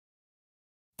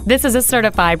This is a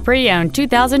certified pre-owned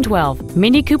 2012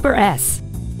 Mini Cooper S.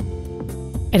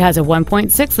 It has a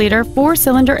 1.6-liter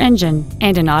four-cylinder engine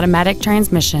and an automatic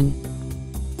transmission.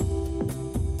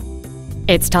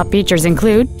 Its top features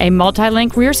include a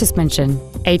multi-link rear suspension,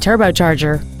 a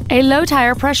turbocharger, a low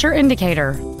tire pressure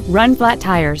indicator, run-flat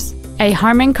tires, a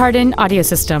Harman Kardon audio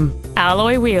system,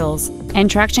 alloy wheels,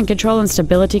 and traction control and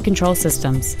stability control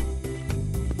systems.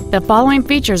 The following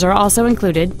features are also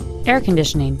included: air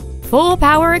conditioning, full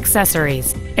power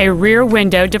accessories, a rear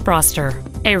window defroster,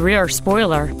 a rear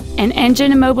spoiler, an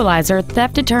engine immobilizer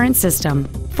theft deterrent system,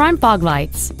 front fog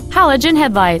lights, halogen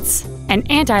headlights, an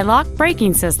anti-lock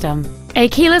braking system, a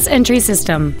keyless entry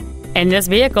system, and this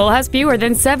vehicle has fewer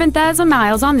than 7,000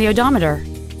 miles on the odometer.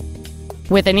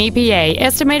 With an EPA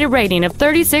estimated rating of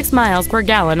 36 miles per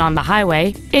gallon on the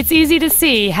highway, it's easy to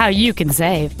see how you can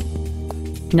save.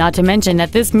 Not to mention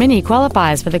that this Mini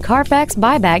qualifies for the Carfax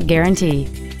buyback guarantee.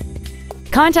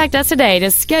 Contact us today to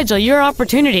schedule your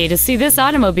opportunity to see this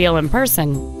automobile in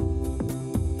person.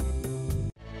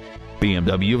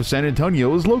 BMW of San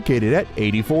Antonio is located at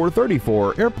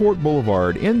 8434 Airport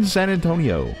Boulevard in San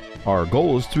Antonio. Our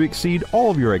goal is to exceed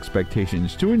all of your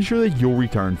expectations to ensure that you'll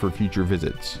return for future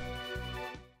visits.